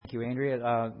Thank you,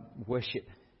 Andrea. Worship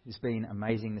has been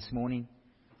amazing this morning,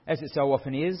 as it so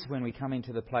often is when we come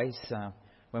into the place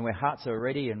when our hearts are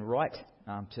ready and right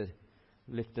to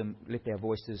lift our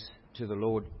voices to the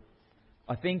Lord.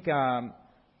 I think I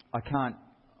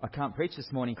can't preach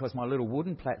this morning because my little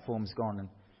wooden platform's gone, and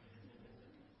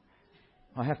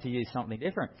I have to use something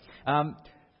different.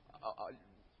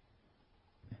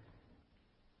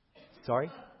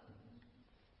 Sorry.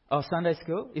 Oh, Sunday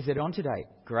school? Is it on today?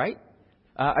 Great.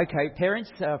 Okay, parents,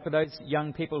 for those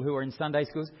young people who are in Sunday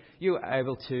schools, you are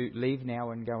able to leave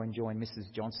now and go and join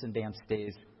Mrs. Johnson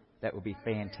downstairs. That would be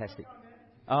fantastic.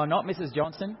 Oh, not Mrs.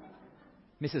 Johnson.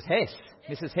 Mrs. Hess.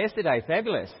 Mrs. Hess today.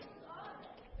 Fabulous.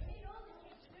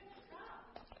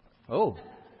 Oh.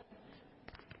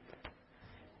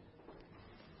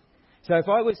 So if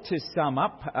I was to sum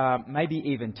up, maybe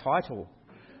even title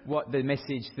what the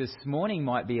message this morning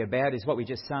might be about, is what we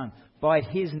just sung. By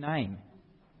His name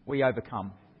we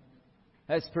overcome.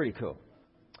 That's pretty cool.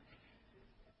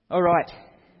 All right.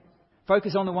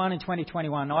 Focus on the one in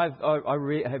 2021. I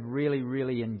have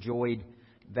really enjoyed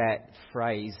that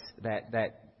phrase, that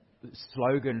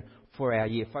slogan for our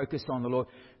year. Focus on the Lord.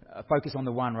 Focus on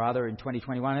the one, rather, in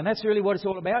 2021. And that's really what it's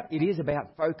all about. It is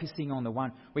about focusing on the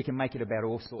one. We can make it about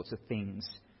all sorts of things,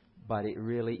 but it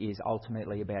really is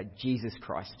ultimately about Jesus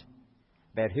Christ,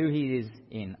 about who He is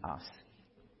in us.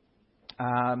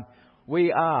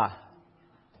 We are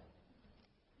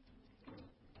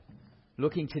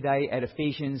looking today at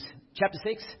Ephesians chapter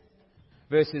 6,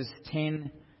 verses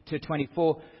 10 to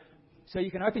 24. So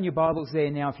you can open your Bibles there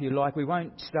now if you like. We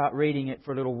won't start reading it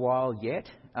for a little while yet.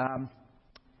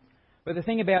 But the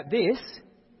thing about this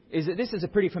is that this is a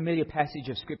pretty familiar passage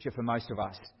of Scripture for most of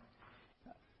us.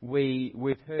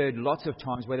 We've heard lots of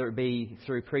times, whether it be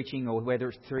through preaching or whether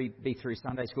it be through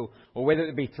Sunday school or whether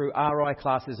it be through RI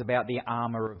classes, about the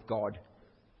armour of God.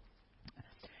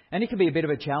 And it can be a bit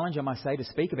of a challenge, I must say, to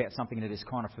speak about something that is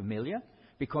kind of familiar,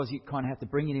 because you kind of have to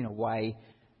bring it in a way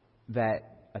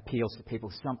that appeals to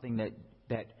people, something that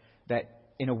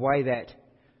in a way that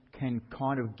can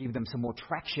kind of give them some more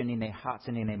traction in their hearts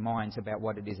and in their minds about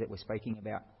what it is that we're speaking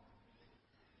about.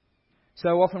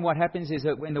 So often what happens is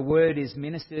that when the word is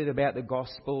ministered about the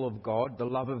gospel of God, the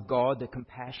love of God, the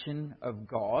compassion of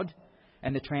God,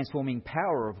 and the transforming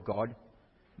power of God,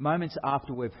 moments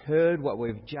after we've heard what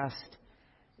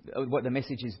the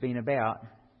message has been about,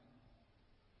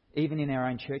 even in our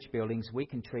own church buildings, we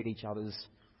can treat each other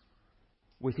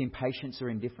with impatience or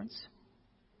indifference.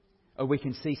 Or we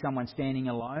can see someone standing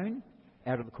alone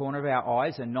out of the corner of our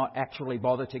eyes and not actually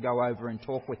bother to go over and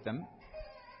talk with them.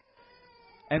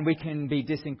 And we can be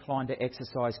disinclined to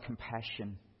exercise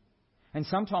compassion. And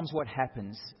sometimes what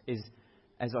happens is,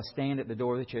 as I stand at the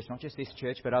door of the church, not just this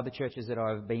church, but other churches that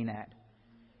I've been at,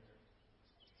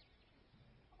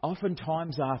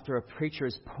 oftentimes after a preacher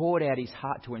has poured out his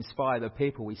heart to inspire the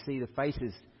people, we see the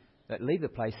faces that leave the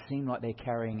place seem like they're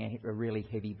carrying a really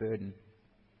heavy burden.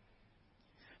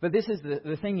 But this is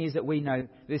the thing is that we know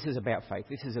this is about faith.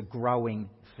 This is a growing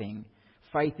thing.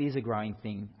 Faith is a growing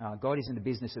thing. God is in the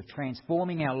business of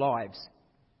transforming our lives.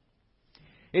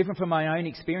 Even from my own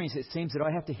experience, it seems that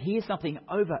I have to hear something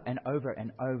over and over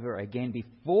and over again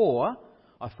before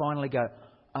I finally go,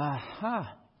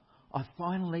 aha, I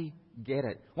finally get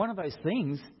it. One of those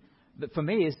things that for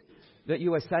me is that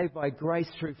you are saved by grace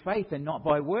through faith and not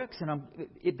by works. And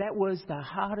that was the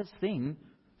hardest thing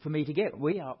for me to get.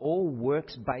 We are all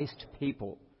works-based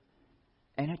people.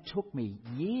 And it took me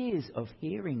years of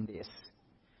hearing this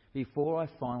before I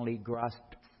finally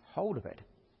grasped hold of it.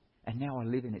 And now I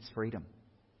live in its freedom.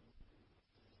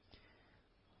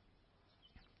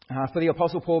 For the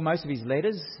Apostle Paul, most of his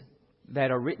letters that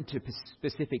are written to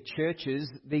specific churches,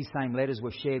 these same letters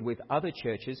were shared with other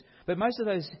churches. But most of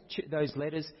those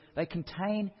letters, they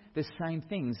contain the same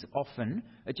things often,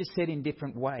 just said in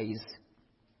different ways.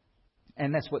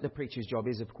 And that's what the preacher's job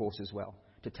is, of course, as well,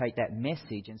 to take that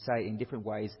message and say it in different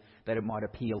ways that it might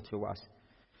appeal to us.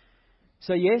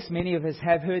 So yes, many of us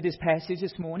have heard this passage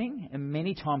this morning and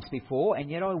many times before, and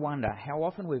yet I wonder how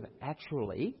often we've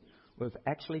actually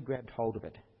grabbed hold of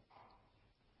it.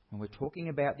 When we're talking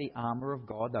about the armour of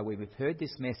God, though we've heard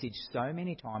this message so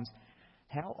many times,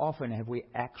 how often have we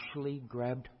actually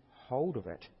grabbed hold of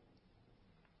it?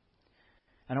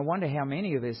 And I wonder how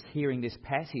many of us hearing this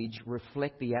passage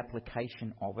reflect the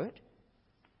application of it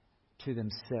to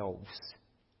themselves,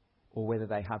 or whether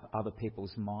they have other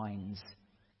people's minds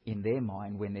in their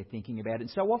mind when they're thinking about it. And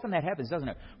so often that happens, doesn't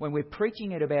it? When we're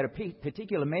preaching it about a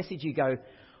particular message, you go,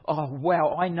 oh,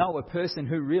 wow, I know a person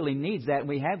who really needs that. And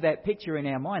we have that picture in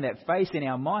our mind, that face in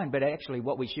our mind. But actually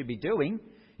what we should be doing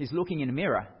is looking in a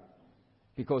mirror,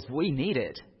 because we need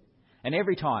it. And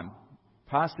every time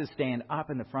pastors stand up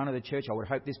in the front of the church, I would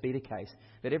hope this be the case,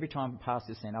 that every time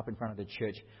pastors stand up in front of the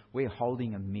church, we're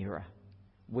holding a mirror.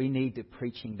 We need the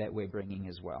preaching that we're bringing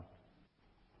as well.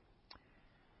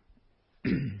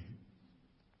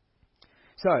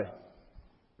 So,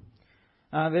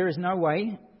 there is no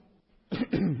way,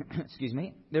 excuse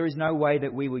me, there is no way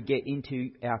that we would get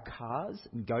into our cars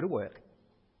and go to work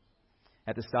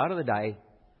at the start of the day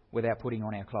without putting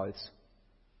on our clothes.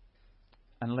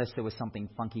 Unless there was something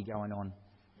funky going on.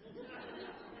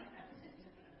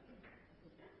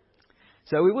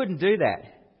 So we wouldn't do that.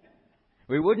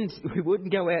 We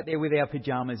wouldn't go out there with our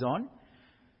pajamas on.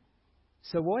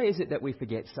 So why is it that we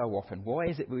forget so often? Why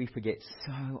is it we forget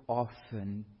so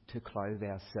often to clothe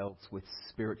ourselves with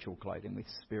spiritual clothing, with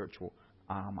spiritual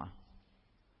armour?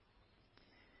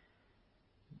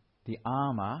 The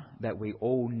armour that we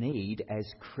all need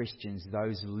as Christians,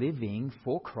 those living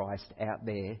for Christ out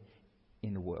there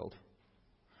in the world.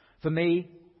 For me,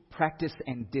 practice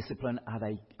and discipline are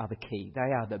the key. They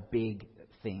are the big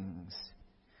things.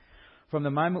 From the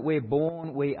moment we're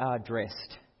born, we are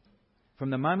dressed. From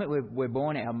the moment we're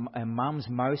born, our mums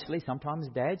mostly, sometimes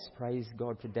dads, praise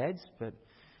God for dads, but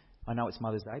I know it's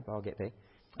Mother's Day, but I'll get there.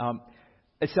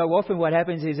 So often what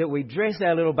happens is that we dress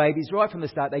our little babies right from the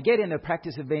start. They get in the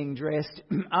practice of being dressed.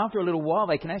 After a little while,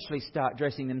 they can actually start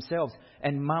dressing themselves.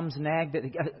 And mums nag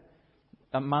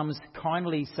that mums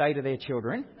kindly say to their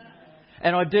children,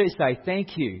 and I do say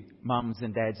thank you, mums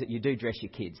and dads, that you do dress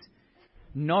your kids.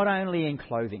 Not only in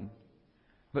clothing,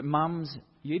 but mums,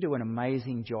 you do an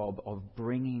amazing job of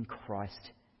bringing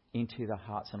Christ into the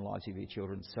hearts and lives of your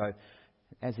children. So,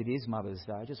 as it is Mother's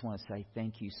Day, I just want to say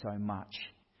thank you so much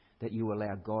that you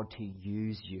allow God to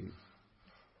use you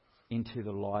into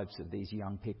the lives of these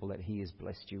young people that He has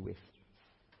blessed you with.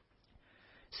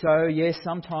 So, yes,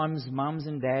 sometimes mums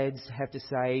and dads have to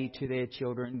say to their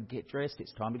children, get dressed,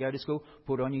 it's time to go to school,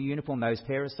 put on your uniform. Those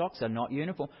pair of socks are not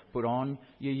uniform. Put on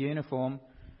your uniform.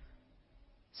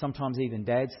 Sometimes even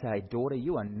dads say, daughter,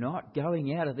 you are not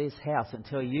going out of this house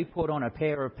until you put on a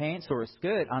pair of pants or a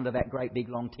skirt under that great big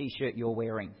long t-shirt you're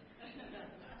wearing.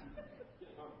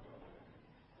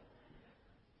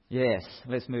 Yes,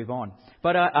 let's move on.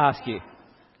 But I ask you,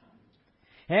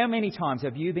 how many times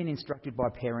have you been instructed by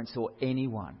parents or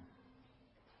anyone,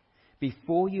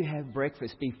 before you have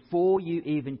breakfast, before you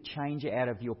even change out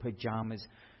of your pajamas,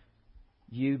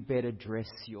 you better dress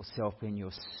yourself in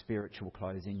your spiritual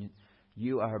clothing.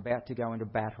 You are about to go into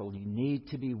battle. You need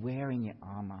to be wearing your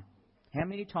armour. How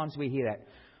many times we hear that?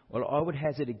 Well, I would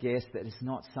hazard a guess that it's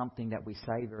not something that we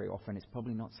say very often. It's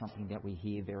probably not something that we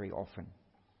hear very often.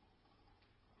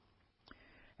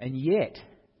 And yet,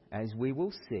 as we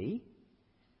will see,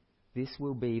 this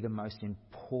will be the most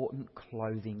important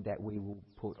clothing that we will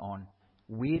put on.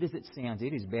 Weird as it sounds,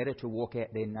 it is better to walk out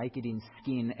there naked in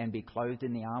skin and be clothed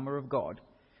in the armour of God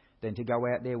than to go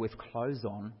out there with clothes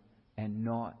on and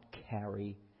not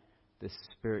carry the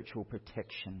spiritual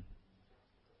protection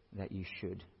that you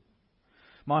should.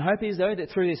 My hope is, though,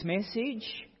 that through this message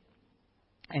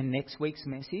and next week's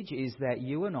message is that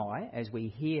you and I, as we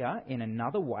hear in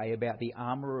another way about the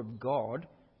armour of God,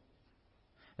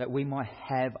 that we might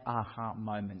have aha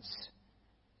moments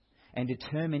and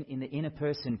determine in the inner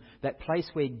person, that place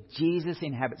where Jesus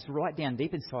inhabits right down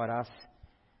deep inside us,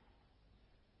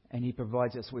 and He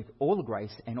provides us with all the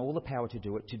grace and all the power to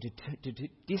do it, to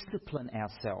discipline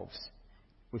ourselves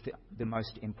with the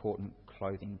most important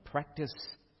clothing, practice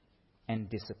and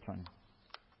discipline.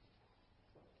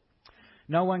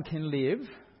 No one can live,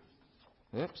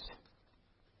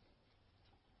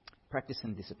 practice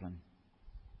and discipline.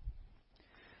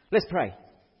 Let's pray.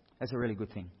 That's a really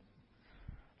good thing.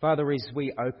 Father, as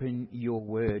we open your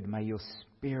word, may your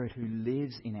Spirit who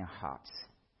lives in our hearts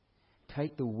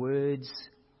take the words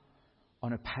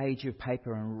on a page of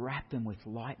paper and wrap them with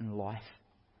light and life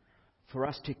for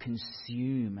us to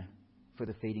consume for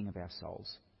the feeding of our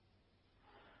souls.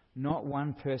 Not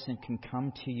one person can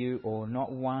come to you, or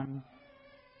not one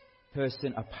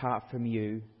person apart from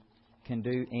you can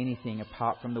do anything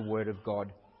apart from the Word of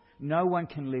God. No one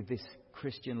can live this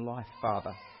Christian life,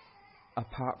 Father,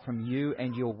 apart from you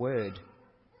and your Word,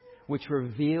 which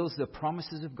reveals the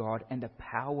promises of God and the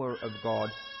power of God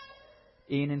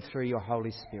in and through your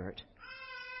Holy Spirit.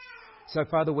 So,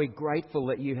 Father, we're grateful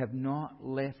that you have not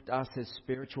left us as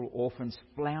spiritual orphans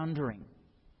floundering,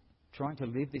 trying to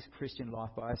live this Christian life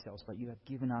by ourselves, but you have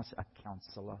given us a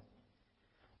counsellor,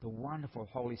 the wonderful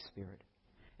Holy Spirit.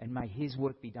 And may His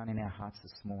work be done in our hearts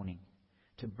this morning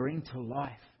to bring to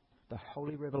life the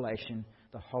holy revelation,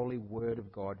 the holy Word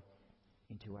of God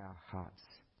into our hearts.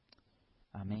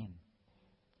 Amen.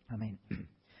 Amen.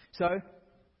 So,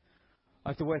 I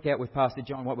have to work out with Pastor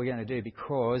John what we're going to do,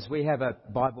 because we have a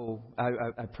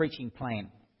preaching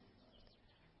plan.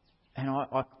 And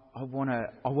I want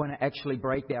to actually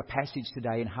break our passage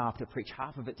today in half, to preach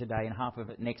half of it today and half of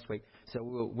it next week. So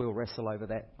we'll wrestle over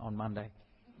that on Monday.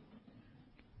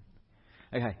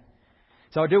 Okay.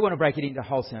 So I do want to break it into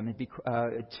whole sermon,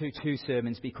 two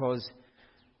sermons, because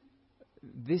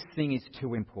this thing is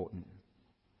too important.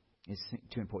 It's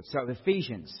too important. So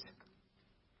Ephesians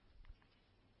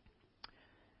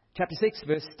chapter 6,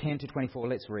 verse 10 to 24.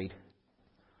 Let's read.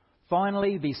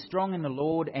 Finally, be strong in the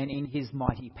Lord and in His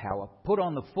mighty power. Put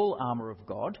on the full armour of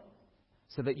God,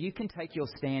 so that you can take your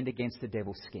stand against the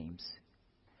devil's schemes.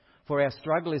 For our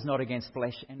struggle is not against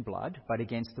flesh and blood, but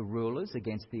against the rulers,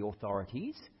 against the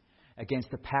authorities,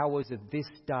 against the powers of this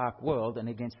dark world, and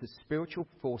against the spiritual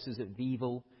forces of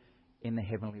evil in the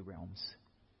heavenly realms.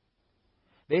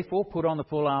 Therefore, put on the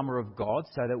full armour of God,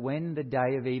 so that when the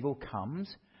day of evil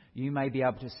comes, you may be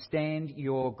able to stand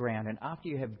your ground. And after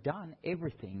you have done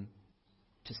everything,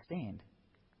 to stand.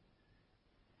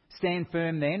 Stand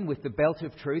firm then, with the belt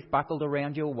of truth buckled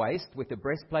around your waist, with the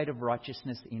breastplate of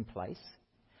righteousness in place,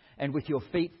 and with your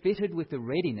feet fitted with the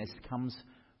readiness that comes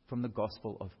from the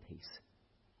gospel of peace.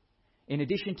 In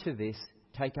addition to this,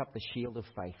 take up the shield of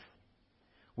faith,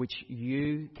 with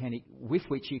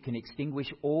which you can extinguish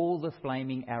all the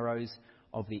flaming arrows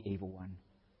of the evil one.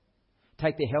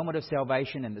 Take the helmet of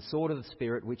salvation and the sword of the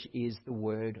Spirit, which is the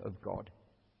word of God.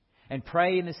 And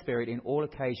pray in the Spirit in all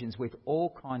occasions with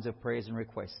all kinds of prayers and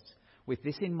requests. With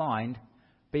this in mind,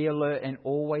 be alert and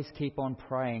always keep on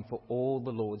praying for all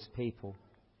the Lord's people.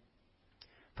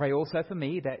 Pray also for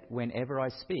me, that whenever I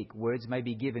speak, words may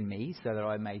be given me, so that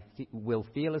I will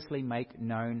fearlessly make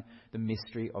known the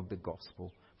mystery of the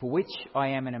gospel, for which I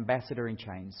am an ambassador in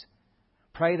chains.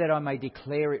 Pray that I may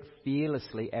declare it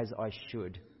fearlessly as I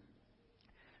should.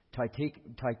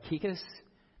 Tychicus,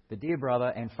 the dear brother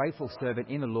and faithful servant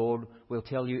in the Lord, will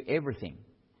tell you everything,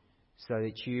 so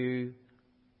that you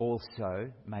also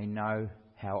may know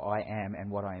how I am and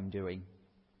what I am doing.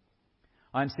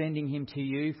 I am sending him to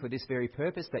you for this very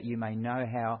purpose, that you may know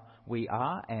how we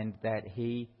are and that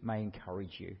he may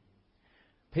encourage you.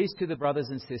 Peace to the brothers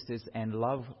and sisters, and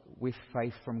love with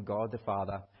faith from God the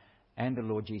Father and the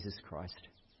Lord Jesus Christ.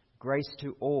 Grace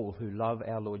to all who love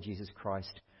our Lord Jesus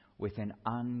Christ with an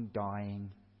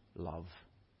undying love.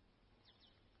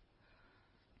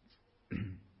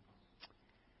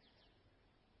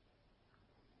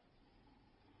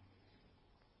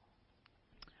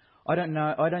 I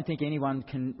don't think anyone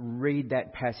can read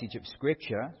that passage of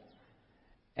Scripture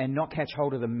and not catch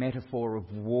hold of the metaphor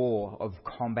of war, of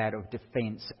combat, of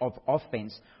defence, of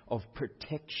offence, of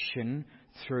protection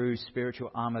through spiritual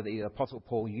armour that the Apostle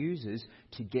Paul uses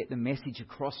to get the message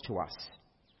across to us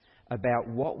about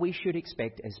what we should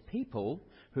expect as people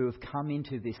who have come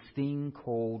into this thing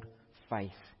called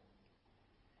faith.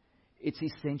 It's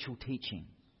essential teaching.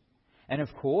 And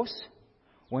of course,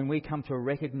 when we come to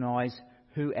recognise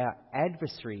who our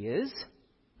adversary is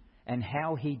and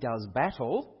how he does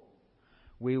battle,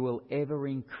 we will ever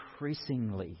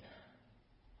increasingly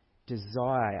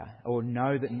desire or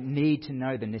need to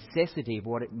know the necessity of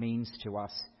what it means to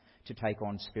us to take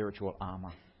on spiritual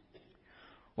armour.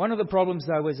 One of the problems,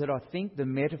 though, is that I think the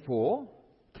metaphor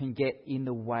can get in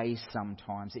the way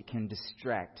sometimes. It can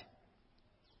distract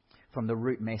from the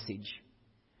root message.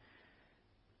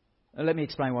 Let me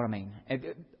explain what I mean.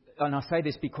 And I say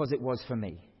this because it was for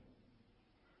me.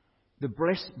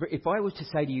 If I was to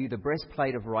say to you the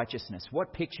breastplate of righteousness,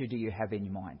 what picture do you have in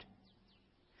your mind?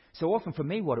 So often for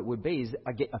me what it would be is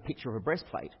I get a picture of a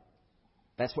breastplate.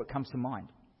 That's what comes to mind.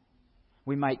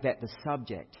 We make that the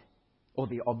subject, or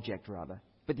the object rather.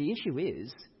 But the issue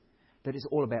is that it's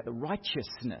all about the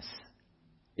righteousness.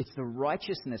 It's the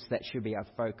righteousness that should be our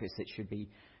focus. It should be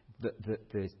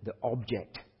the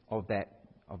object of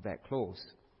that clause.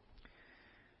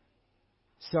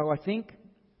 So I think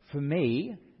for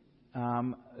me,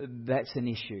 that's an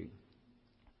issue.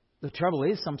 The trouble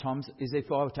is sometimes is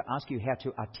if I were to ask you how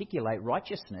to articulate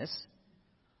righteousness,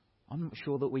 I'm not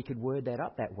sure that we could word that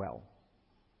up that well.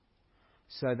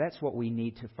 So that's what we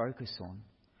need to focus on.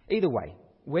 Either way,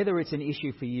 whether it's an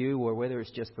issue for you or whether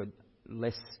it's just for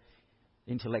less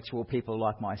intellectual people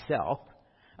like myself,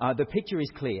 the picture is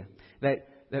clear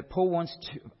that Paul wants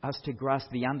us to grasp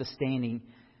the understanding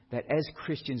that as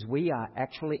Christians we are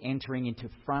actually entering into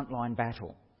frontline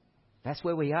battle. That's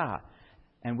where we are.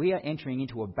 And we are entering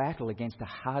into a battle against a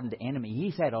hardened enemy.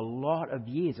 He's had a lot of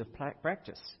years of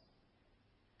practice.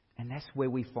 And that's where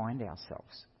we find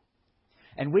ourselves.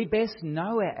 And we best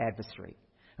know our adversary.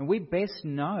 And we best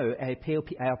know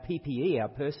our PPE, our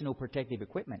personal protective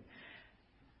equipment.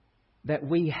 that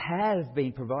we have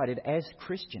been provided as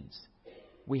Christians.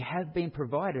 We have been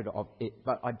provided of it,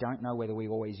 but I don't know whether we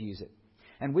always use it.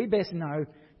 And we best know,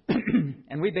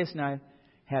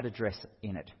 how to dress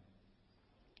in it.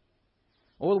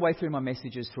 All the way through my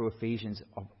messages through Ephesians,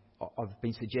 I've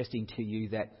been suggesting to you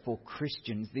that for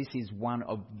Christians, this is one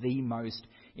of the most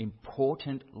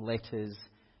important letters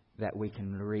that we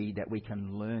can read, that we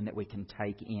can learn, that we can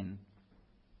take in.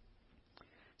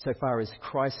 So far as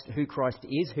Christ, who Christ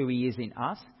is, who He is in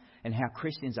us, and how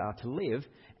Christians are to live,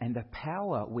 and the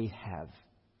power we have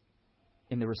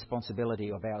in the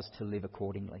responsibility of ours to live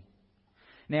accordingly.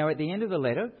 Now, at the end of the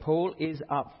letter, Paul is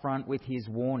upfront with his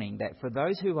warning that for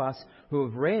those who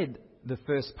have read the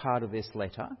first part of this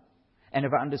letter and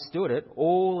have understood it,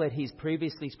 all that he's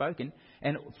previously spoken,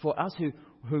 and for us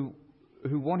who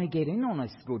want to get in on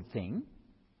this good thing,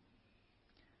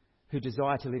 who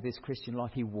desire to live this Christian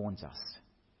life, he warns us.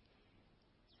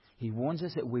 He warns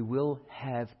us that we will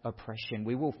have oppression.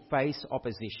 We will face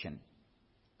opposition.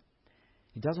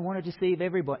 He doesn't want to deceive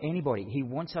anybody. He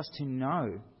wants us to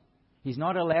know. He's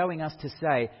not allowing us to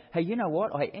say, hey, you know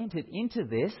what? I entered into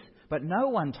this, but no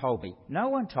one told me. No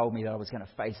one told me that I was going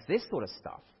to face this sort of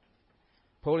stuff.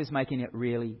 Paul is making it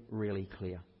really, really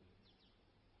clear.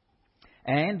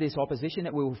 And this opposition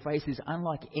that we will face is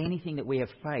unlike anything that we have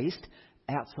faced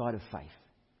outside of faith.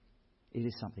 It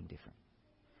is something different.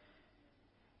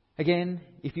 Again,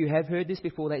 if you have heard this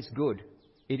before, that's good.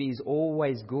 It is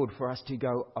always good for us to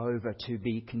go over, to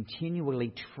be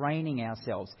continually training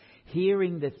ourselves,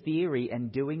 hearing the theory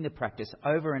and doing the practice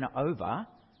over and over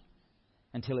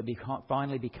until it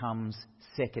finally becomes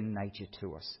second nature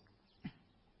to us.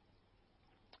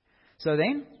 So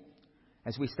then,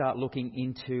 as we start looking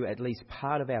into at least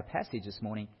part of our passage this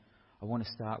morning, I want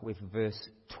to start with verse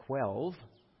 12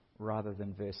 rather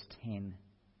than verse 10.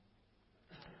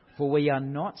 For we are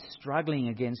not struggling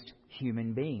against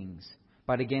human beings,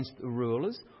 but against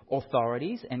rulers,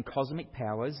 authorities, and cosmic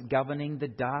powers governing the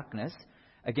darkness,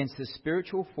 against the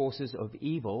spiritual forces of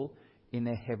evil in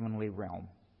the heavenly realm.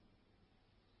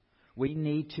 We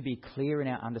need to be clear in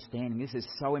our understanding. This is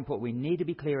so important. We need to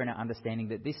be clear in our understanding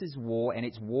that this is war and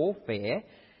it's warfare.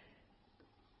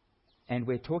 And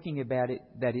we're talking about it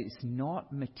that it's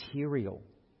not material.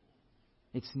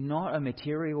 It's not a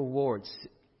material war.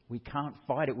 We can't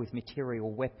fight it with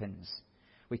material weapons.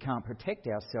 We can't protect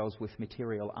ourselves with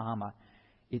material armour.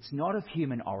 It's not of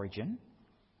human origin.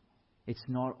 It's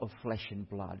not of flesh and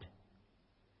blood.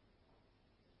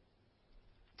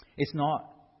 It's not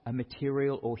a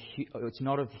material it's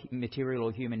not of material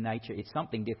or human nature. It's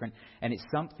something different, and it's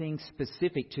something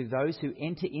specific to those who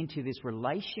enter into this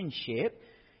relationship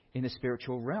in the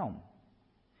spiritual realm.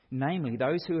 Namely,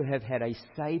 those who have had a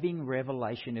saving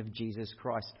revelation of Jesus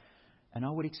Christ. And I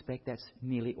would expect that's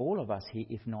nearly all of us here,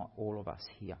 if not all of us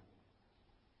here.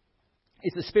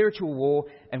 It's a spiritual war,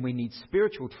 and we need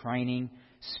spiritual training,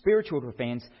 spiritual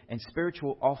defense, and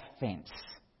spiritual offense.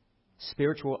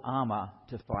 Spiritual armour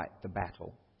to fight the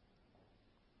battle.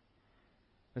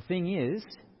 The thing is,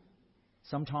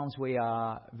 sometimes we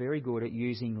are very good at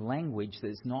using language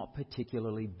that's not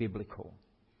particularly biblical.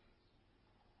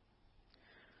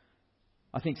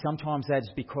 I think sometimes that's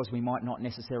because we might not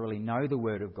necessarily know the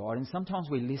Word of God, and sometimes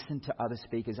we listen to other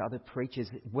speakers, other preachers,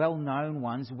 well-known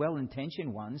ones,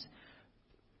 well-intentioned ones,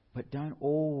 but don't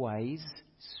always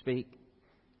speak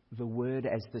the Word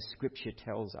as the Scripture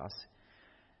tells us.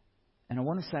 And I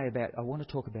want to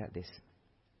talk about this.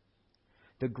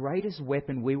 The greatest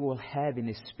weapon we will have in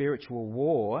this spiritual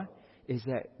war is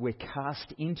that we're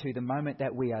cast into, the moment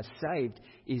that we are saved,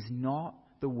 is not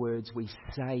the words we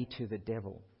say to the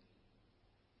devil.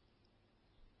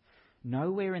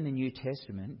 Nowhere in the New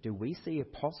Testament do we see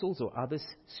apostles or others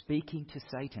speaking to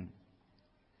Satan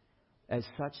as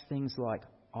such things like,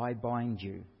 I bind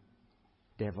you,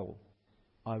 devil.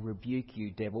 I rebuke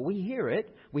you, devil. We hear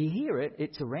it.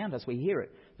 It's around us. We hear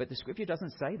it. But the Scripture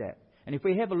doesn't say that. And if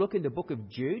we have a look in the book of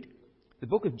Jude, the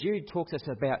book of Jude talks us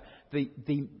about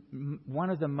one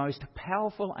of the most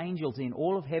powerful angels in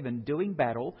all of heaven doing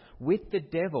battle with the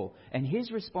devil. And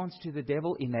his response to the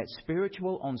devil in that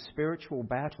spiritual on spiritual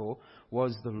battle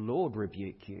was, the Lord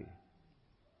rebuke you.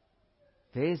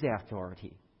 There's our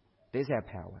authority. There's our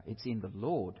power. It's in the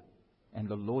Lord and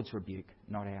the Lord's rebuke,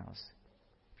 not ours.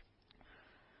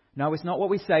 No, it's not what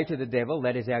we say to the devil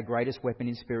that is our greatest weapon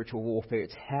in spiritual warfare.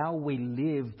 It's how we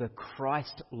live the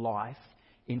Christ life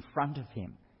in front of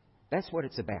Him. That's what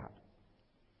it's about.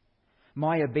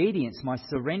 My obedience, my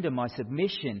surrender, my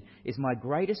submission is my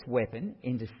greatest weapon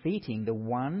in defeating the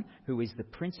one who is the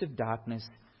Prince of Darkness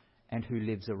and who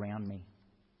lives around me.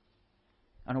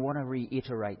 And I want to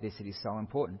reiterate this, it is so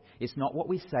important. It's not what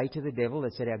we say to the devil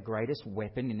that's our greatest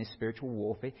weapon in this spiritual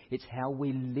warfare. It's how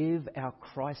we live our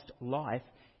Christ life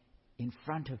in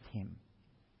front of him.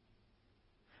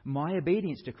 My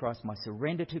obedience to Christ, my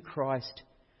surrender to Christ,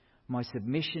 my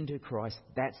submission to Christ,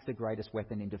 that's the greatest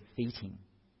weapon in defeating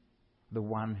the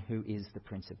one who is the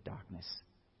Prince of Darkness.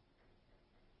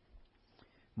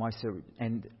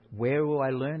 And where will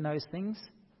I learn those things?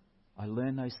 I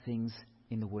learn those things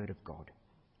in the Word of God.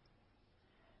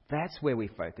 That's where we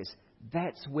focus.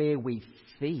 That's where we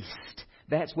feast.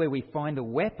 That's where we find the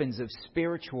weapons of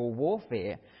spiritual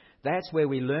warfare. That's where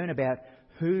we learn about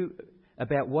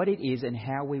what it is and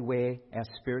how we wear our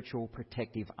spiritual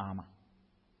protective armour.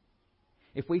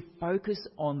 If we focus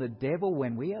on the devil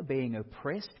when we are being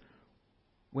oppressed,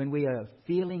 when we are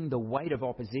feeling the weight of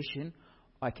opposition,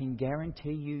 I can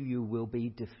guarantee you will be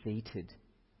defeated.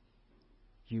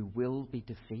 You will be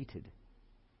defeated.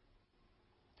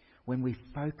 When we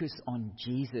focus on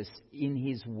Jesus in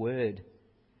his word,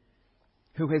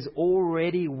 who has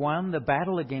already won the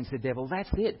battle against the devil, that's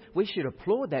it. We should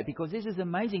applaud that because this is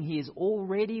amazing. He has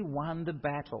already won the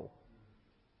battle.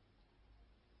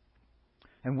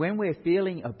 And when we're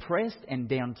feeling oppressed and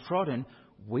downtrodden,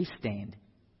 we stand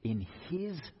in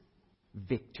his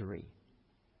victory,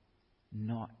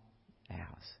 not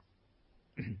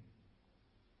ours.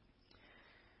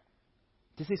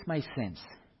 Does this make sense?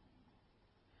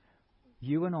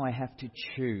 You and I have to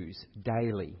choose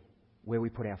daily where we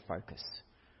put our focus.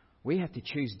 We have to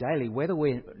choose daily whether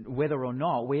or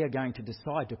not we are going to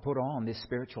decide to put on this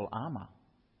spiritual armour.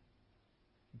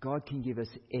 God can give us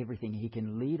everything. He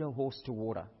can lead a horse to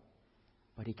water,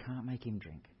 but he can't make him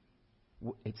drink.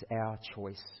 It's our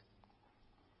choice.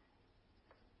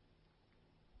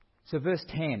 So verse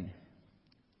 10,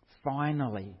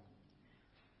 finally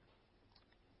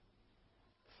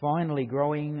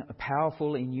growing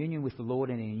powerful in union with the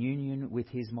Lord and in union with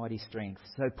his mighty strength.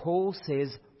 So Paul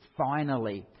says,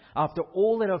 finally, after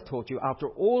all that I've taught you, after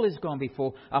all has gone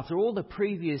before, after all the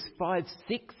previous 5/6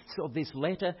 of this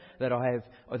letter that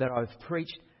I've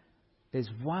preached, there's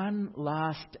one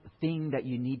last thing that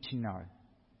you need to know.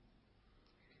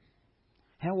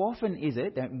 How often is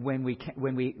it that when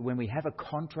we have a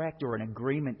contract or an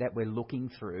agreement that we're looking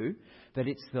through, that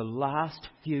it's the last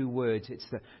few words, it's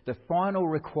the final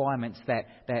requirements,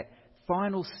 that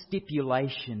final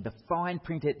stipulation, the fine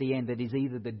print at the end that is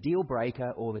either the deal breaker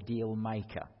or the deal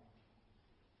maker?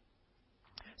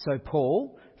 So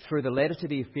Paul, through the letter to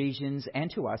the Ephesians and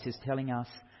to us, is telling us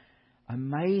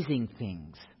amazing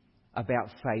things about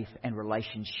faith and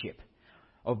relationship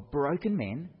of broken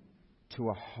men to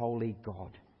a holy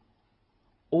God.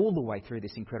 All the way through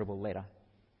this incredible letter.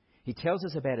 He tells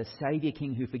us about a Saviour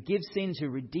King who forgives sins, who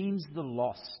redeems the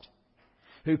lost,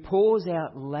 who pours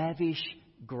out lavish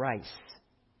grace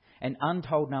and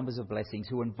untold numbers of blessings,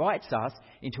 who invites us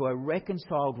into a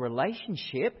reconciled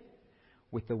relationship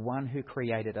with the one who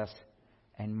created us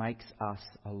and makes us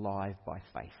alive by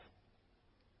faith.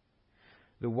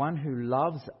 The one who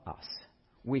loves us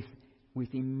with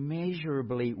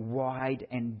immeasurably wide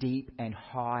and deep and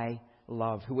high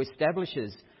love, who established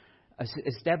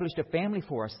a family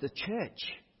for us, the church,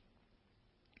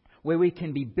 where we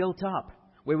can be built up,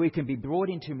 where we can be brought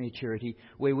into maturity,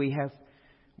 where we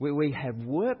have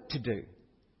work to do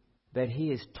that he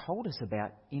has told us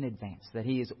about in advance, that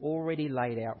he has already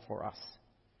laid out for us.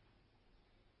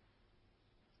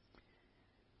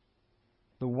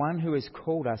 The one who has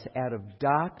called us out of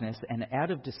darkness and out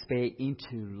of despair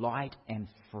into light and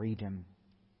freedom.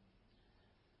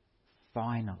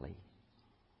 Finally.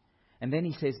 And then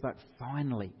he says, but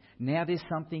finally, now there's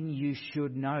something you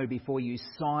should know before you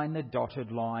sign the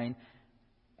dotted line.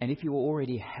 And if you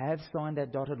already have signed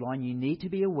that dotted line, you need to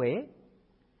be aware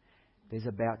there's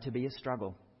about to be a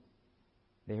struggle.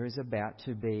 There is about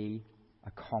to be a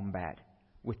combat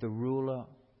with the ruler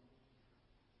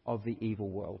of the evil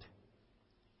world.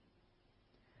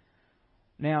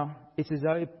 Now, it's as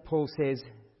though Paul says,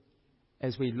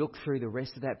 as we look through the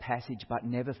rest of that passage, but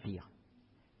never fear.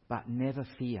 But never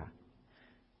fear.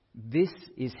 This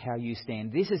is how you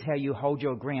stand. This is how you hold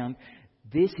your ground.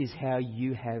 This is how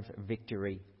you have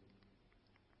victory.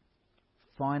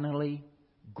 Finally,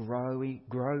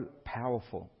 grow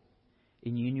powerful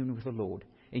in union with the Lord,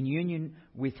 in union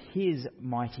with his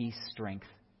mighty strength.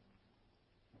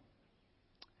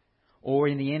 Or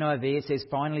in the NIV it says,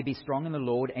 finally be strong in the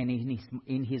Lord and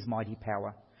in his mighty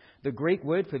power. The Greek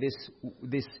word for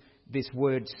this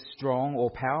word strong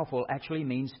or powerful actually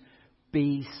means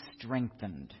be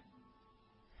strengthened.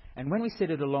 And when we set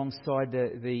it alongside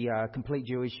the complete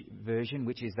Jewish version,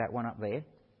 which is that one up there,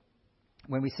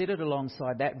 when we sit it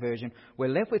alongside that version, we're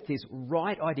left with this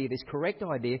right idea, this correct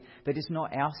idea, that it's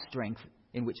not our strength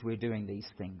in which we're doing these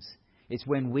things. It's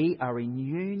when we are in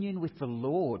union with the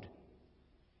Lord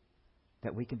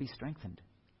that we can be strengthened.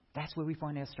 That's where we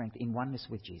find our strength, in oneness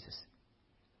with Jesus.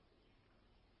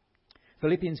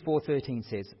 Philippians 4:13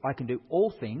 says, I can do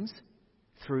all things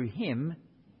through him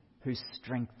who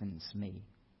strengthens me.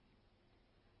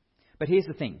 But here's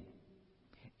the thing.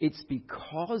 It's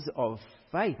because of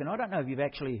faith, and I don't know if you've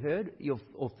actually heard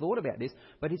or thought about this,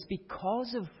 but it's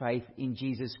because of faith in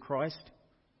Jesus Christ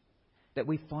that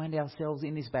we find ourselves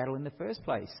in this battle in the first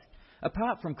place.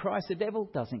 Apart from Christ, the devil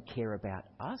doesn't care about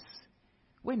us.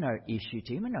 We're no issue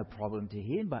to him, we're no problem to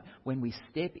him, but when we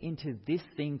step into this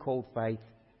thing called faith,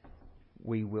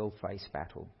 we will face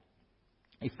battle.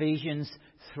 Ephesians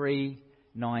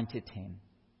 3:9-10.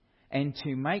 And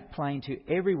to make plain to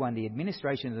everyone the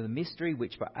administration of the mystery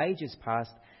which for ages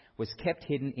past was kept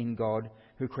hidden in God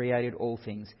who created all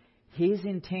things. His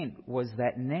intent was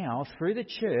that now, through the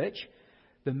church,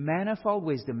 the manifold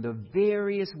wisdom, the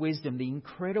various wisdom, the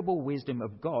incredible wisdom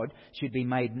of God should be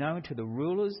made known to the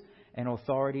rulers and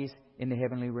authorities in the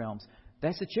heavenly realms.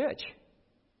 That's the church.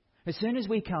 As soon as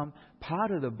we come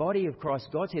part of the body of Christ,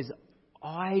 God says,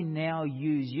 I now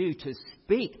use you to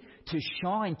speak, to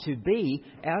shine, to be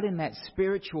out in that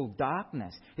spiritual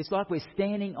darkness. It's like we're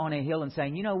standing on a hill and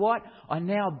saying, you know what? I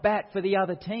now bat for the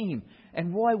other team.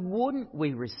 And why wouldn't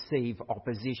we receive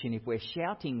opposition if we're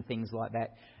shouting things like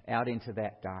that out into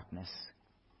that darkness?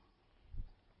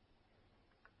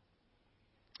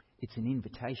 It's an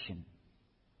invitation.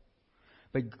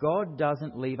 But God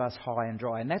doesn't leave us high and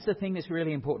dry. And that's the thing that's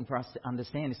really important for us to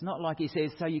understand. It's not like he says,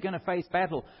 so you're going to face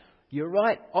battle. You're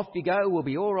right, off you go, we'll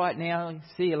be all right now.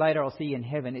 See you later, I'll see you in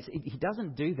heaven. He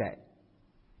doesn't do that.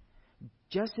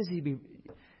 Just as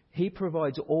he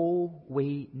provides all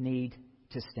we need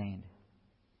to stand.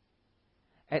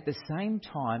 At the same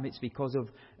time, it's because of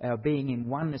our being in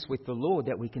oneness with the Lord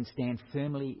that we can stand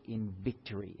firmly in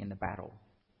victory in the battle.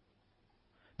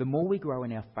 The more we grow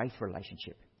in our faith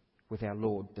relationship with our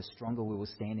Lord, the stronger we will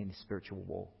stand in the spiritual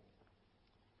war.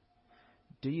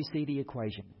 Do you see the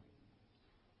equation?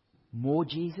 More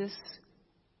Jesus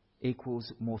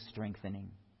equals more strengthening.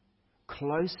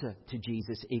 Closer to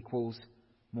Jesus equals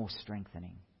more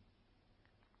strengthening.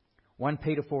 1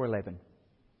 Peter 4:11.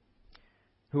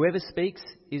 Whoever speaks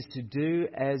is to do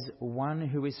as one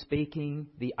who is speaking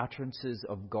the utterances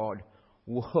of God.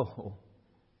 Whoa!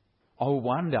 I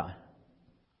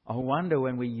wonder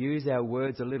when we use our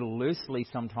words a little loosely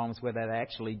sometimes whether they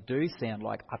actually do sound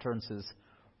like utterances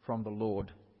from the Lord.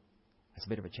 That's a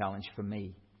bit of a challenge for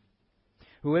me.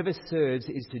 Whoever serves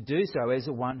is to do so as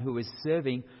one who is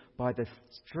serving by the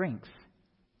strength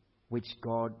which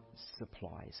God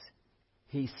supplies.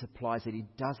 He supplies it. He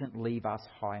doesn't leave us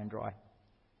high and dry.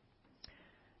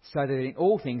 So that in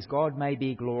all things God may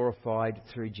be glorified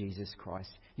through Jesus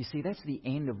Christ. You see, that's the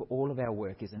end of all of our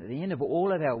work, isn't it? The end of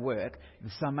all of our work,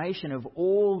 the summation of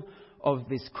all of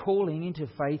this calling into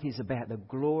faith is about the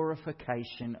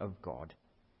glorification of God.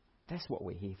 That's what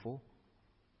we're here for.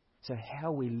 So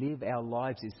how we live our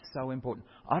lives is so important.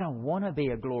 I don't want to be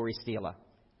a glory stealer.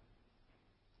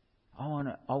 I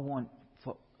want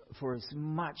for as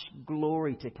much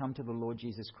glory to come to the Lord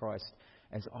Jesus Christ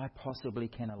as I possibly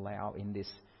can allow in this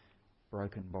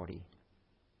broken body.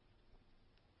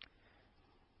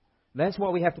 That's why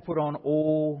we have to put on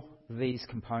all these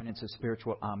components of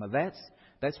spiritual armour.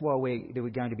 That's why we're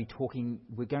going to be talking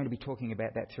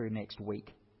about that through next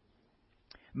week.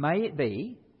 May it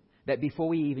be that before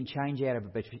we even change out of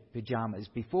pyjamas,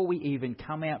 before we even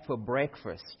come out for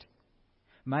breakfast,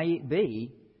 may it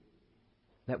be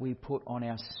that we put on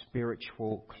our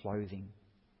spiritual clothing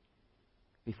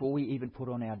before we even put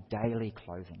on our daily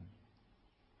clothing.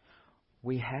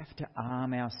 We have to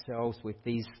arm ourselves with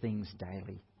these things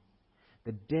daily.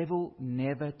 The devil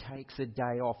never takes a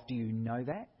day off. Do you know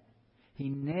that? He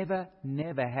never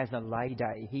has a lay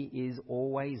day. He is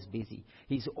always busy.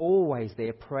 He's always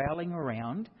there prowling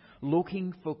around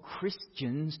looking for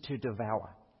Christians to devour,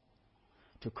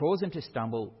 to cause them to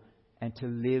stumble and to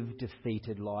live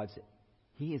defeated lives.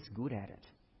 He is good at it.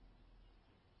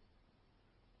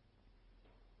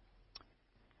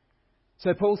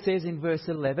 So Paul says in verse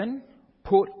 11,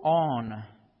 put on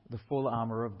the full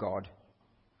armour of God.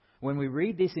 When we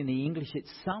read this in the English, it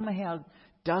somehow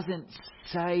doesn't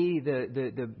say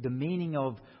the meaning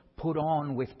of put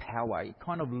on with power. It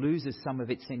kind of loses some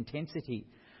of its intensity.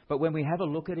 But when we have a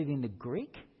look at it in the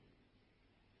Greek,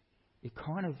 it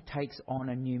kind of takes on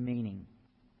a new meaning.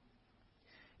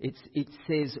 It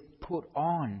says put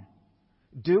on.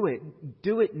 Do it.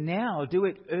 Do it now. Do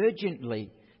it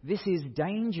urgently. This is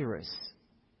dangerous.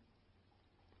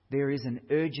 There is an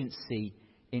urgency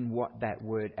in what that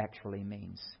word actually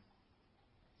means.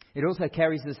 It also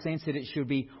carries the sense that it should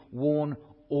be worn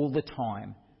all the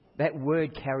time. That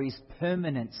word carries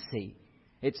permanency.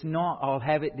 It's not, I'll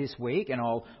have it this week and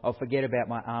I'll forget about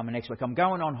my armour next week. I'm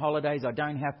going on holidays, I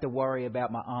don't have to worry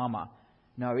about my armour.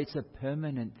 No, it's a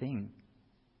permanent thing.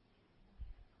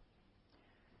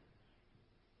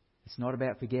 It's not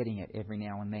about forgetting it every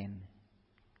now and then.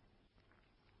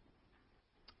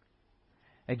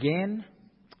 Again,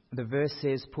 the verse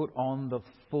says, put on the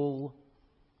full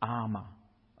armour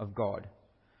of God.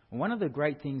 And one of the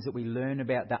great things that we learn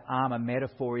about the armour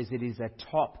metaphor is it is a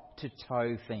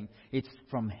top-to-toe thing. It's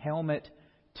from helmet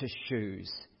to shoes.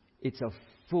 It's a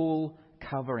full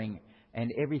covering,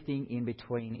 and everything in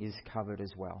between is covered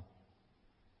as well.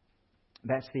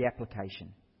 That's the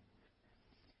application.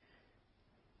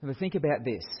 But think about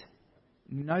this.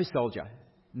 No soldier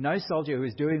who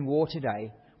is doing war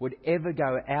today would ever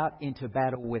go out into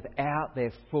battle without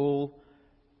their full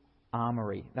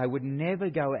armoury. They would never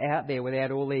go out there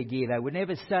without all their gear. They would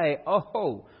never say,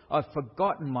 oh, I've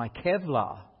forgotten my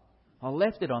Kevlar. I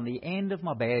left it on the end of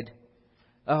my bed.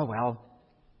 Oh well.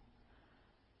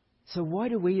 So why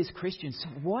do we as Christians,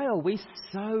 why are we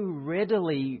so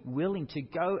readily willing to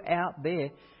go out there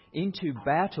into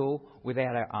battle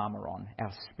without our armour on,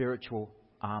 our spiritual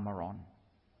armour on?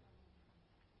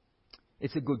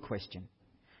 It's a good question.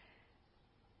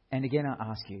 And again,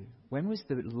 I ask you, when was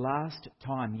the last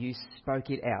time you spoke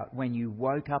it out? When you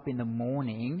woke up in the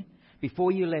morning,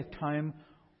 before you left home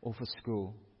or for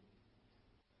school?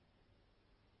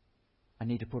 I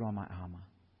need to put on my armour.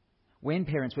 When,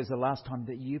 parents, was the last time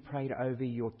that you prayed over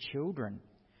your children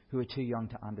who are too young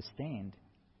to understand?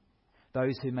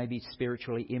 Those who may be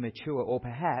spiritually immature or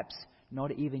perhaps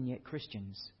not even yet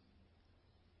Christians.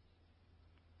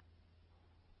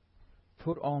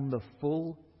 Put on the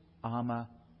full armour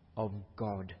of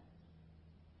God.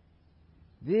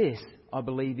 This, I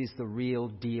believe, is the real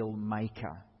deal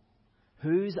maker.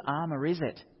 Whose armour is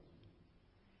it?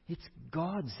 It's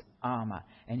God's armour,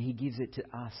 and He gives it to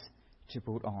us to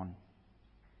put on.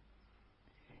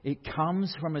 It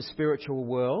comes from a spiritual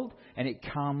world, and it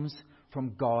comes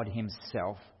from God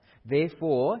Himself.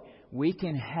 Therefore, we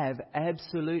can have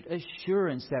absolute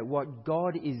assurance that what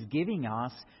God is giving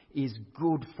us is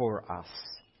good for us,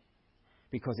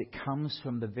 because it comes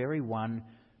from the very one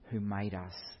who made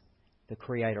us, the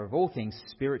Creator of all things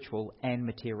spiritual and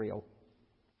material.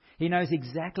 He knows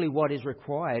exactly what is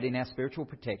required in our spiritual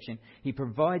protection. He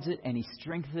provides it, and He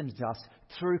strengthens us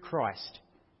through Christ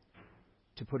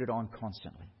to put it on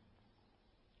constantly.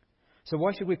 So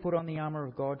why should we put on the armour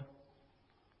of God?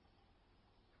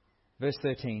 Verse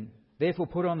 13, therefore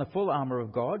put on the full armour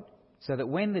of God, so that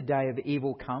when the day of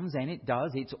evil comes, and it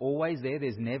does, it's always there.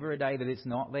 There's never a day that it's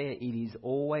not there. It is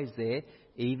always there,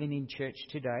 even in church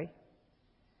today.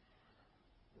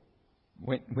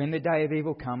 When the day of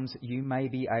evil comes, you may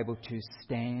be able to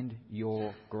stand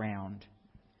your ground.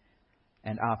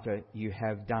 And after you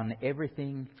have done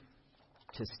everything,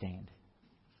 to stand.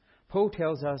 Paul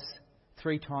tells us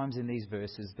 3 times in these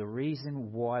verses the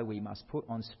reason why we must put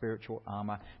on spiritual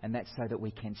armour, and that's so that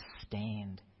we can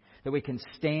stand. That we can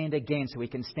stand against, we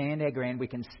can stand our ground, we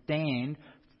can stand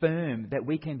firm, that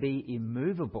we can be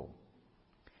immovable.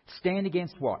 Stand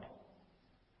against what?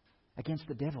 Against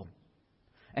the devil.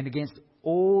 And against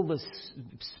all the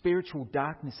spiritual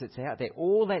darkness that's out there.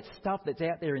 All that stuff that's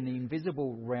out there in the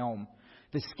invisible realm.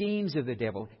 The schemes of the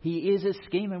devil. He is a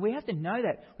schemer. We have to know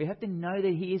that. We have to know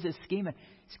that he is a schemer.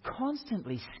 He's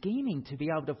constantly scheming to be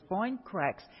able to find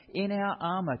cracks in our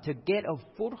armour, to get a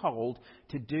foothold,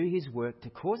 to do his work, to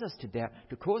cause us to doubt,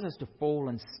 to cause us to fall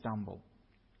and stumble.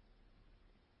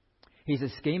 He's a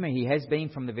schemer. He has been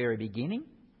from the very beginning.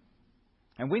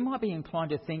 And we might be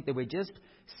inclined to think that we're just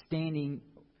standing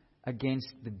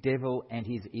against the devil and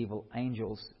his evil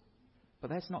angels.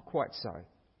 But that's not quite so.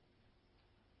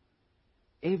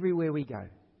 Everywhere we go,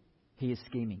 he is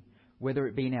scheming. Whether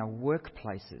it be in our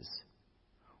workplaces,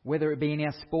 whether it be in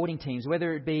our sporting teams,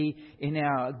 whether it be in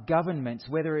our governments,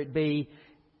 whether it be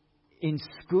in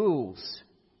schools,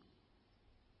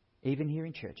 even here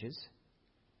in churches,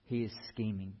 he is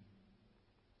scheming.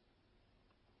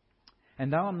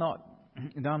 And though I'm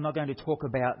not going to talk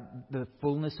about the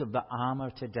fullness of the armour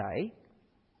today,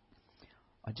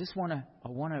 I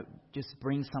want to just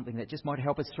bring something that just might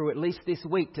help us through at least this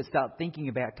week, to start thinking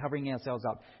about covering ourselves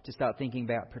up, to start thinking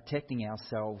about protecting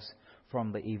ourselves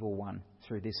from the evil one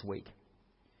through this week.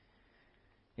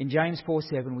 In James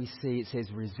 4:7 we see it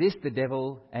says, resist the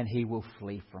devil and he will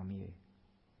flee from you.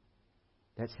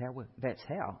 That's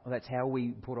how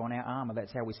we put on our armour.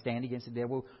 That's how we stand against the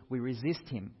devil. We resist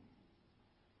him.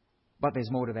 But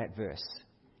there's more to that verse.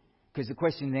 Because the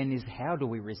question then is, how do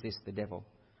we resist the devil?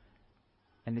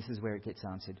 And this is where it gets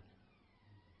answered.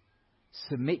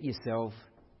 Submit yourself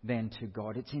then to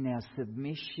God. It's in our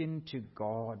submission to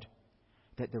God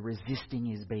that the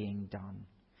resisting is being done.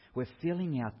 We're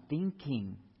filling our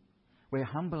thinking. We're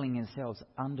humbling ourselves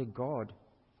under God.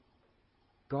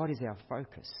 God is our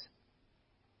focus.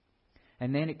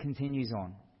 And then it continues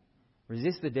on.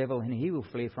 Resist the devil and he will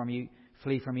flee from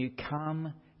you.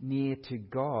 Come near to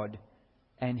God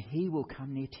and he will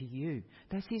come near to you.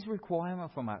 That's his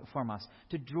requirement from us,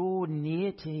 to draw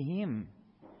near to him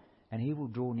and he will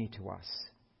draw near to us.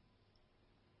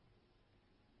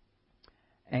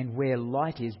 And where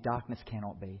light is, darkness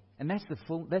cannot be. And that's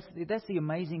the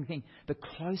amazing thing. The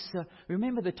closer,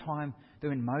 remember the time that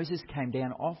when Moses came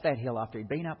down off that hill after he'd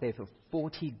been up there for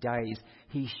 40 days,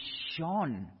 he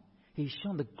shone.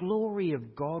 The glory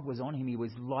of God was on him. He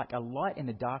was like a light in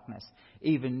the darkness,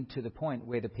 even to the point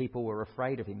where the people were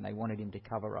afraid of him. They wanted him to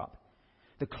cover up.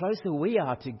 The closer we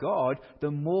are to God,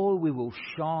 the more we will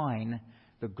shine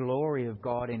the glory of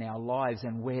God in our lives.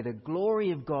 And where the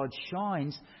glory of God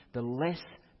shines, the less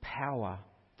power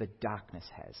the darkness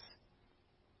has.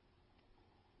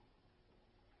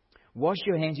 Wash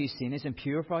your hands, you sinners, and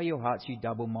purify your hearts, you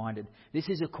double-minded. This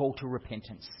is a call to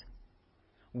repentance.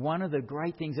 One of the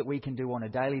great things that we can do on a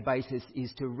daily basis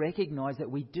is to recognize that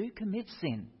we do commit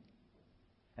sin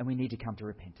and we need to come to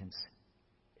repentance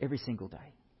every single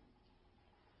day.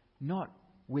 Not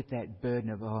with that burden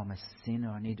of, I'm a sinner,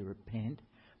 I need to repent,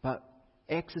 but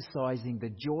exercising the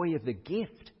joy of the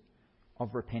gift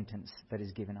of repentance that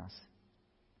is given us.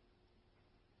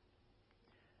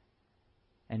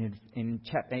 And in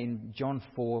John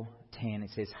 4:10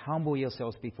 it says, humble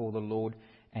yourselves before the Lord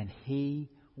and he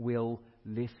will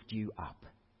lift you up.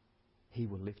 He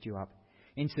will lift you up.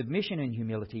 In submission and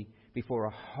humility before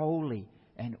a holy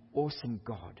and awesome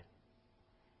God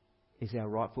is our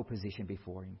rightful position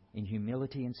before him. In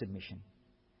humility and submission.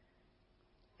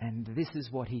 And this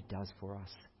is what he does for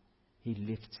us. He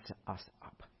lifts us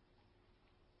up.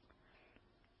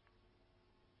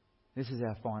 This is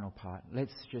our final part.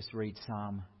 Let's just read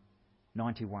Psalm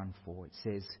 91:4. It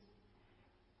says,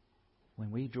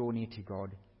 when we draw near to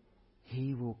God,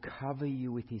 he will cover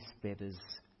you with his feathers,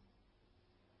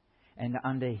 and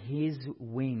under his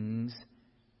wings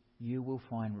you will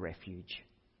find refuge.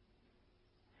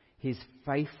 His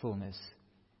faithfulness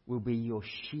will be your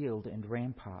shield and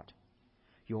rampart,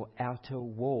 your outer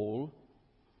wall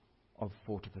of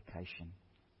fortification.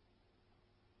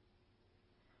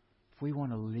 If we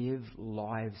want to live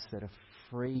lives that are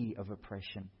free of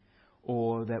oppression,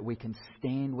 or that we can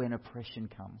stand when oppression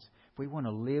comes, if we want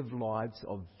to live lives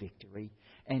of victory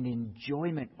and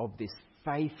enjoyment of this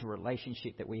faith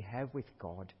relationship that we have with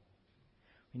God,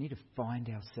 we need to find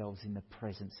ourselves in the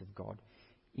presence of God,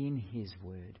 in his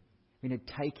word. We need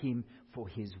to take him for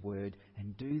his word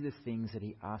and do the things that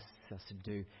he asks us to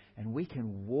do. And we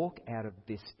can walk out of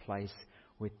this place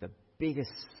with the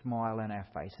biggest smile on our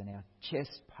face and our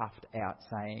chest puffed out,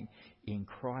 saying, in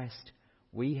Christ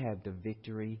we have the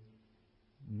victory.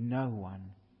 No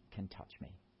one can touch me.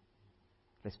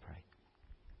 Let's pray.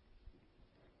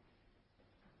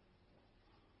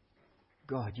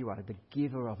 God, you are the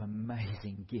giver of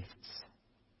amazing gifts.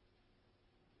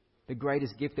 The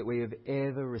greatest gift that we have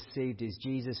ever received is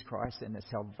Jesus Christ and the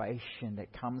salvation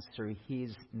that comes through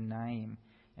his name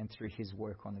and through his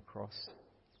work on the cross.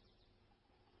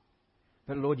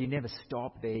 But Lord, you never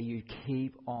stop there. You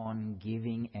keep on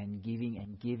giving and giving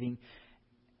and giving.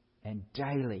 And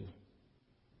daily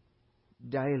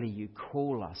you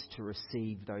call us to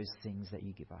receive those things that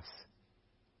you give us.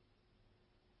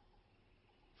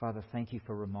 Father, thank you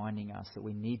for reminding us that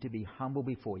we need to be humble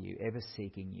before you, ever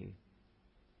seeking you.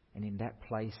 And in that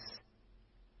place,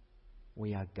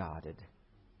 we are guarded.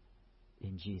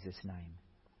 In Jesus' name.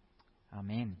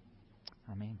 Amen.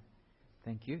 Amen.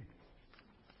 Thank you.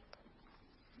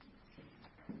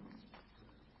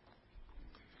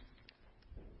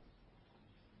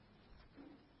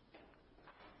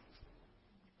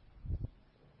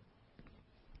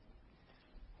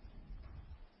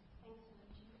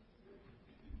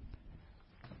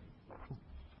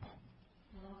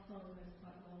 Well, I'll follow this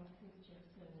quite well. I think Jeff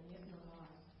said, and yet